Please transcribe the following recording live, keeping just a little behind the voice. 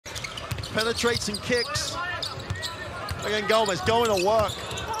penetrates and kicks. Again, Gomez going to work.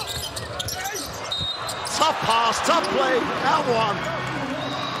 Tough pass, tough play, and one.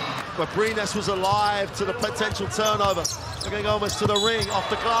 But Brines was alive to the potential turnover. Again, Gomez to the ring, off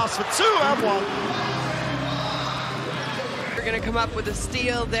the glass for two, and one. They're gonna come up with a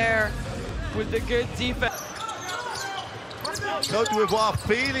steal there with the good defense. Cote d'Ivoire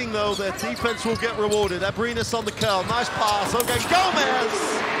feeling, though, their defense will get rewarded. Brines on the curl, nice pass. Okay, Gomez!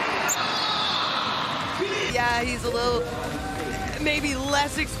 Yeah, he's a little, maybe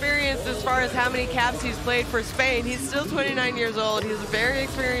less experienced as far as how many caps he's played for Spain. He's still 29 years old. He's a very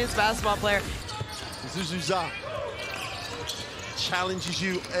experienced basketball player. Zuzuza challenges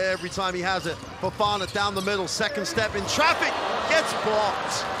you every time he has it. Fofana down the middle, second step in traffic, gets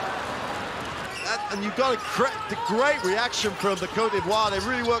blocked. And you've got the great reaction from the Cote d'Ivoire. They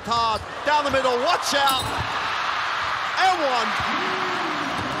really worked hard. Down the middle, watch out! And one.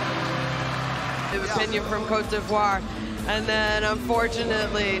 The opinion from Cote d'Ivoire. And then,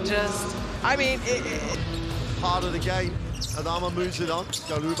 unfortunately, just, I mean, part of the game. Adama moves it on.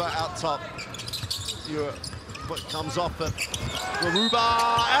 Garuba out top. What comes off it. Garuba,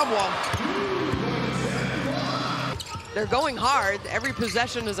 and one. They're going hard. Every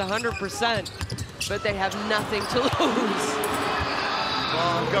possession is 100%, but they have nothing to lose.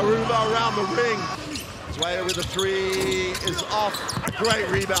 Well, Garuba around the ring. Zwaya with a three is off. Great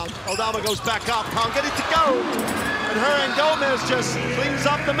rebound. Aldama goes back up, can't get it to go. And Hernan Gomez just cleans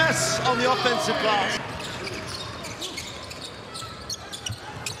up the mess on the offensive glass.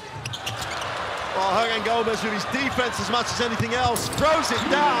 Well, Hernan Gomez with his defense as much as anything else throws it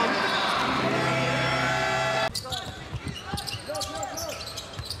down.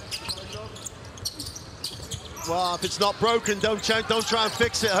 Well, if it's not broken, don't try and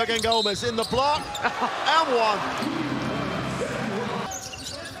fix it. Hernan Gomez in the block, and one.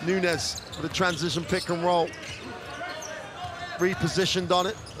 Nunes with a transition pick and roll. Repositioned on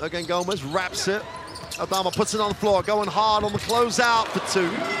it. Hernan Gomez wraps it. Adama puts it on the floor, going hard on the closeout for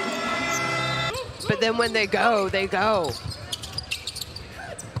two. But then when they go, they go.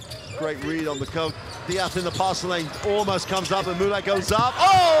 Great read on the coat. Diaz in the pass lane, almost comes up, and Moulay goes up.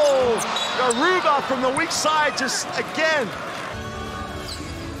 Oh! Garuba from the weak side, just again.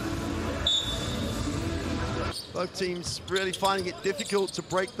 Both teams really finding it difficult to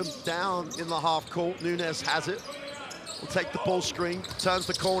break them down in the half court. Nunes has it. Will take the ball screen, turns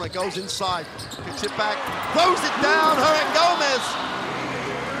the corner, goes inside, kicks it back, throws it down. Hernan Gomez.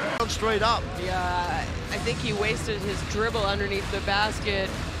 Straight up. Yeah, I think he wasted his dribble underneath the basket,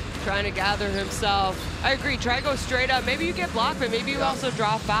 trying to gather himself. I agree, try to go straight up. Maybe you get blocked, but maybe you also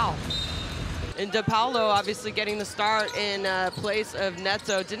draw a foul. And De Paulo obviously getting the start in place of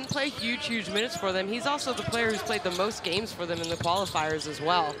Neto. Didn't play huge minutes for them. He's also the player who's played the most games for them in the qualifiers as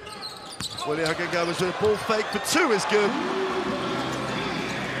well. Willie Hernan Gomez with a ball fake for two is good.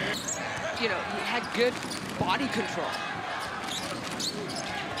 You know, he had good body control.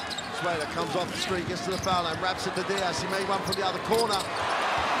 That comes off the screen, gets to the foul line, wraps it to Diaz. He made one from the other corner.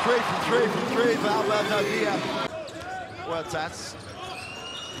 Three for Alberto Diaz. Huertas.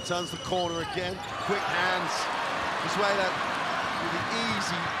 He turns the corner again. Quick hands. Venezuela with an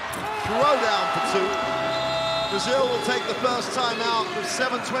easy throw down for two. Brazil will take the first time out with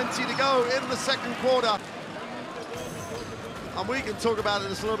 7:20 to go in the second quarter. And we can talk about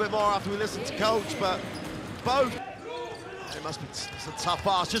this a little bit more after we listen to Coach, but both. It must be it's a tough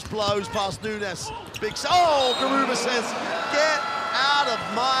pass, just blows past Nunes. Big, oh, Garuba says, get out of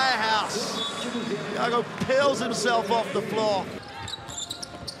my house. Iago peels himself off the floor.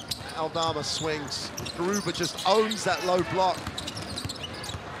 Aldama swings. Garuba just owns that low block.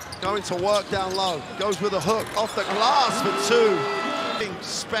 Going to work down low. Goes with a hook off the glass for two.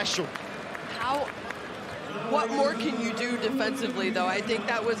 Special. What more can you do defensively, though? I think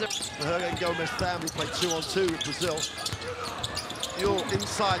that was a... The Hernan Gomez family played 2-on-2 with Brazil. Yule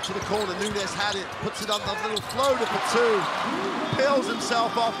inside to the corner. Nunes had it, puts it on the little floater for two. Peels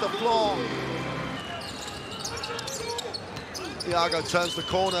himself off the floor. Iago turns the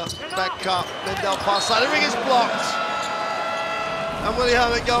corner, back up, Mendel pass side. The ring is blocked. And Willie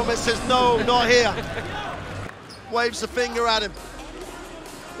Hernan Gomez says, no, not here. Waves the finger at him.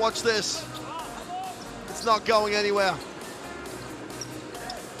 Watch this. It's not going anywhere.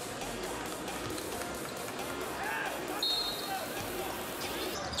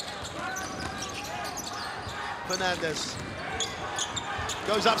 Fernandez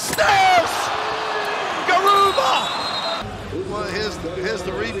goes upstairs. Garuba. Well, here's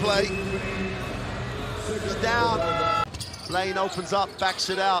the replay. He's down. Lane opens up, backs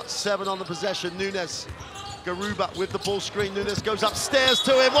it out. 7 on the possession. Nunes Garuba with the ball screen. Nunes goes upstairs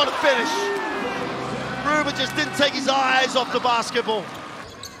to him. What a finish! Garuba just didn't take his eyes off the basketball.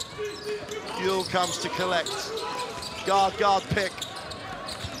 Yule comes to collect. Guard pick.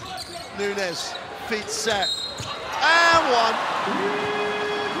 Nunes, feet set. And one.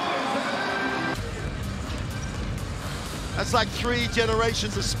 That's like 3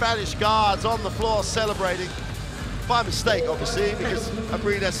 generations of Spanish guards on the floor celebrating. By mistake, obviously, because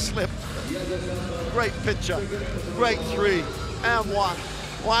Abrines slipped. Great picture, great 3, and one.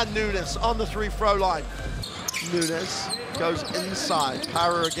 Juan Nunes on the 3-throw line. Nunes goes inside.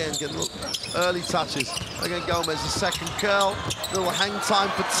 Para again, getting early touches. Again, Gomez, a second curl. Little hang time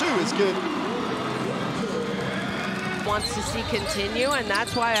for 2 is good. Wants to see continue, and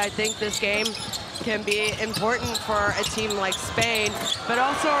that's why I think this game can be important for a team like Spain, but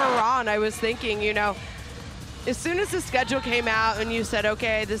also Iran. I was thinking, you know, as soon as the schedule came out and you said,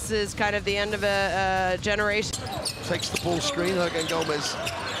 okay, this is kind of the end of a generation. Takes the ball screen, again Gomez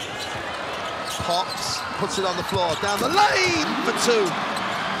pops, puts it on the floor, down the lane for 2.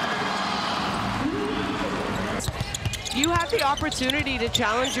 You have the opportunity to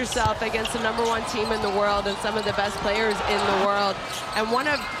challenge yourself against the #1 team in the world and some of the best players in the world. And one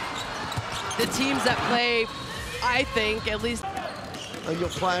of the teams that play, I think, at least. And you're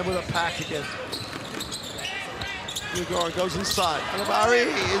playing with a pack again. Ugoran goes inside. Alabari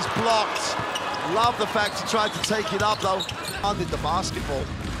is blocked. Love the fact he tried to take it up, though. Under the basketball.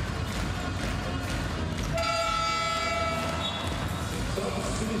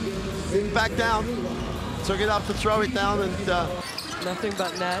 Back down. Took it up to throw it down, and nothing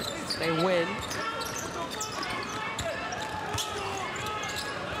but net. They win.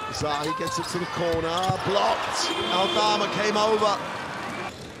 Zahi gets it to the corner. Blocked. Aldama came over.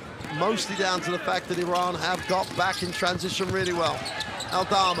 Mostly down to the fact that Iran have got back in transition really well.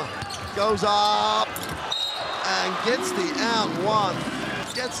 Aldama goes up and gets the and one.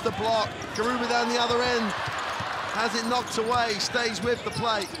 Gets the block. Garuba down the other end. Has it knocked away. Stays with the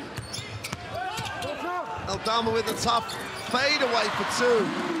play. Aldama with a tough fade away for 2.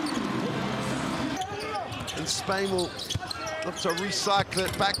 And Spain will look to recycle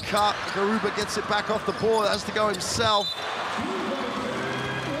it. Back cut. Garuba gets it back off the board. Has to go himself.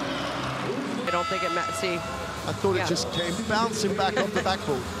 I don't think it meant, see. I thought it just came bouncing back off the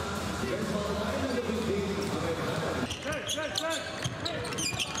backboard.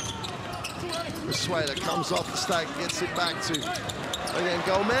 Venezuela comes off the stack, gets it back to, again,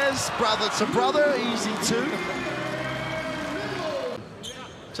 Gomez, brother to brother, easy 2.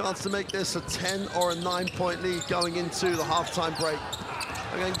 Chance to make this a 10 or a 9-point lead going into the halftime break.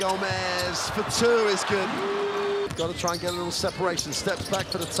 Again, Gomez for 2 is good. Got to try and get a little separation. Steps back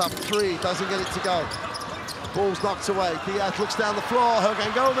for the tough 3. Doesn't get it to go. Ball's knocked away. Diaz looks down the floor.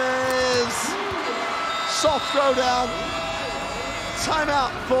 Hernan Gomez. Soft throw down.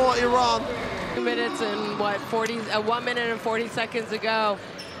 Timeout for Iran. 2 minutes and what, 1 minute and 40 seconds ago.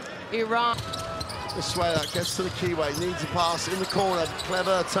 Iran. Venezuela gets to the keyway. Needs a pass in the corner.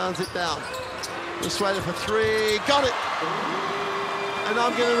 Clever turns it down. Venezuela for 3. Got it. And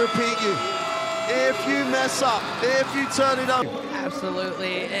I'm going to repeat you. If you mess up, if you turn it up.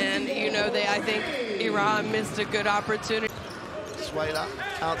 Absolutely, and you know, I think Iran missed a good opportunity. Venezuela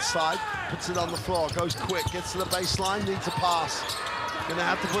outside, puts it on the floor, goes quick, gets to the baseline, needs a pass. Gonna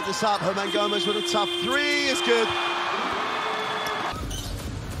have to put this up. Hernan Gomez with a tough 3 is good.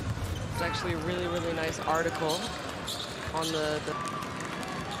 It's actually a really, really nice article on the...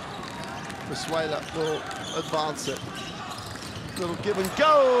 Venezuela will advance it. Little give and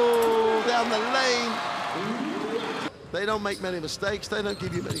go down the lane. They don't make many mistakes. They don't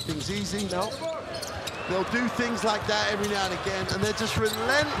give you many things easy. No. They'll do things like that every now and again, and they're just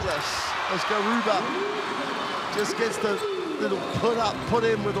relentless as Garuba just gets the little put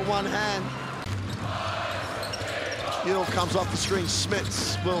in with the one hand. Yule comes off the screen.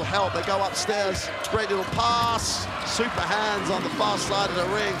 Smits will help. They go upstairs. Great little pass. Super hands on the far side of the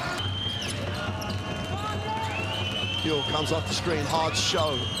ring. Yule comes off the screen, hard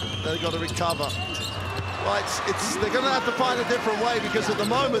show. They've got to recover. Right, they're going to have to find a different way because at the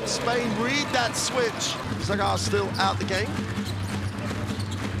moment, Spain read that switch. Zagar still out the game.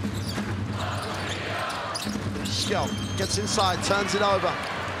 Schell gets inside, turns it over.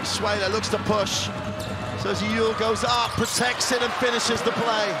 Venezuela looks to push. So as Yule goes up, protects it and finishes the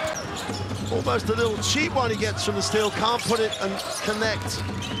play. Almost a little cheap one he gets from the steal. Can't put it and connect.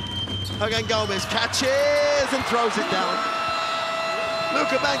 Again, Gomez catches and throws it down.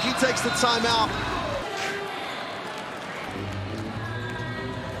 Luka Banki takes the timeout.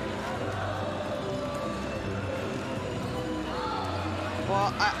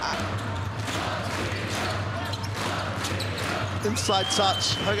 Well, Inside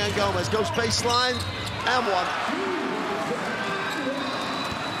touch, Hernan Gomez goes baseline, and one.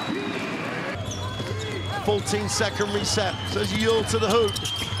 14-second reset, says yield to the hoop.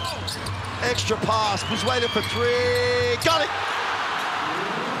 Extra pass, was waiting for three, got it!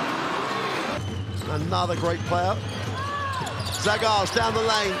 Another great player. Zagars down the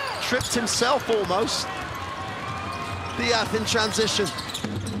lane, tripped himself almost. Diaz in transition.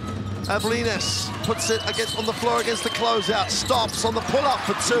 Avelines puts it on the floor against the closeout, stops on the pull-up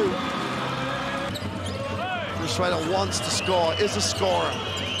for two. Venezuela wants to score, is a scorer.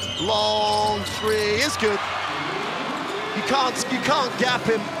 Long three is good. You can't gap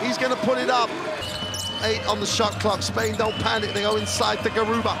him. He's going to put it up. 8 on the shot clock. Spain don't panic. They go inside to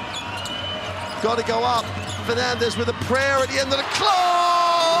Garuba. Got to go up. Fernandez with a prayer at the end of the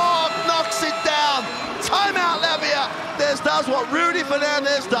clock. Knocks it down. Timeout, Lavia. This does what Rudy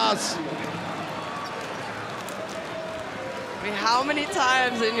Fernandez does. I mean, how many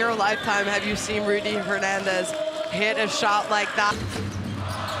times in your lifetime have you seen Rudy Fernandez hit a shot like that?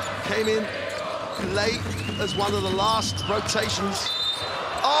 Came in late as one of the last rotations.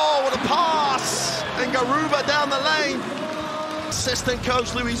 Oh, what a pass! And Garuba down the lane. Assistant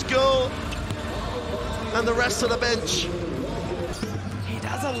coach Luis Gould and the rest of the bench. He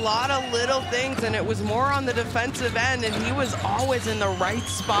does a lot of little things, and it was more on the defensive end, and he was always in the right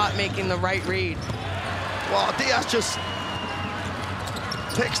spot making the right read. Well, Diaz just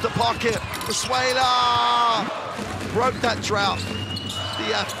picks the pocket. Venezuela broke that drought.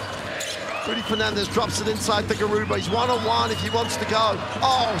 Diaz. Rudy Fernandez drops it inside the Garuba. He's one-on-one if he wants to go.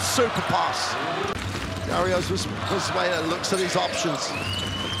 Oh, super pass. Darius Venezuela looks at his options.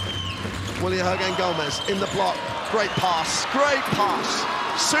 William Hernan Gomez in the block. Great pass, great pass.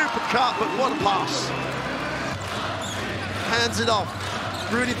 Super cut, but what a pass. Hands it off.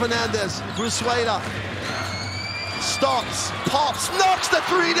 Rudy Fernandez, Venezuela. Stops, pops, knocks the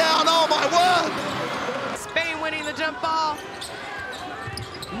three down. Oh my word! Spain winning the jump ball.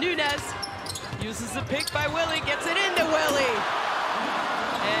 Nunez uses the pick by Willie, gets it into Willie.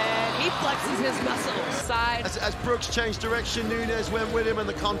 And he flexes his muscles. Side. As Brooks changed direction, Nunez went with him and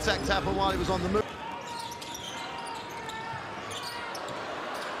the contact happened while he was on the move.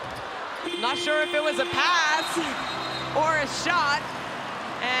 Not sure if it was a pass or a shot.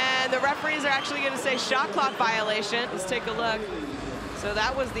 And the referees are actually going to say shot clock violation. Let's take a look. So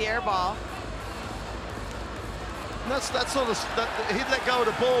that was the air ball. That's sort of, he'd let go of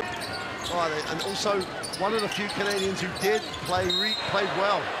the ball. Oh, and also one of the few Canadians who did played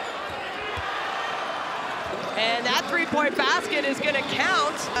well. And that three-point basket is going to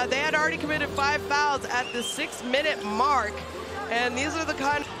count. They had already committed 5 fouls at the 6-minute mark. And these are the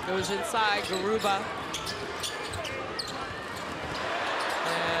kind. Goes inside, Garuba.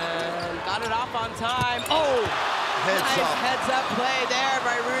 And got it off on time. Oh, nice heads-up play there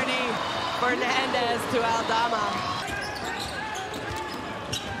by Rudy Fernandez to Aldama.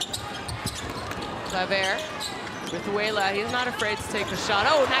 Javier with Venezuela, he's not afraid to take the shot.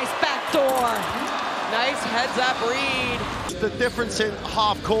 Oh, nice backdoor. Nice heads-up read. The difference in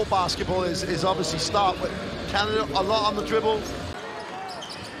half-court basketball is obviously start with Canada a lot on the dribble.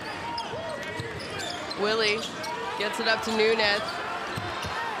 Willie gets it up to Nunez.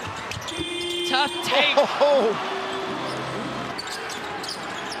 Tough take.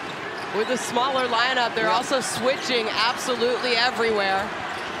 With a smaller lineup, they're also switching absolutely everywhere.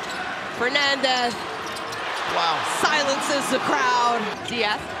 Fernandez. Wow. Silences the crowd.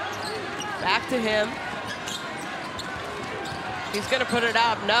 Diaz. Back to him. He's going to put it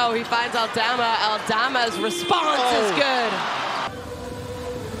up. No, he finds Aldama. Aldama's response is good.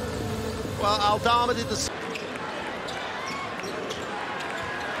 Well, Aldama did the...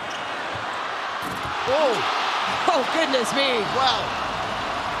 Oh, goodness me. Wow.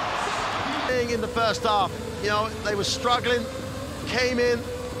 In the first half, you know, they were struggling, came in,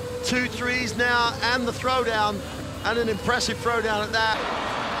 2 threes now, and the throwdown, and an impressive throwdown at that.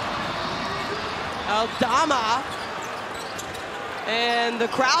 Aldama. And the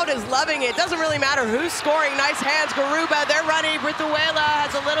crowd is loving it. Doesn't really matter who's scoring. Nice hands, Garuba. They're running. Venezuela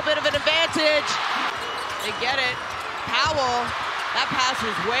has a little bit of an advantage. They get it. Powell. That pass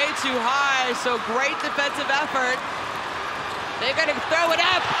was way too high, so great defensive effort. They're going to throw it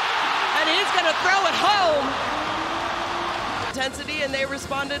up, and he's going to throw it home. Intensity, and they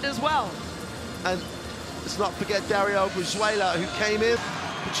responded as well. And let's not forget Dario Venezuela, who came in,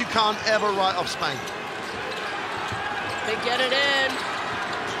 but you can't ever write off Spain. They get it in.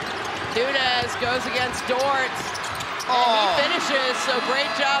 Nunez goes against Dort. And he finishes, so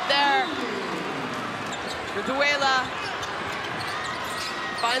great job there. Venezuela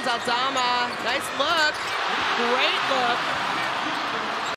finds Aldama. Nice look. Great look.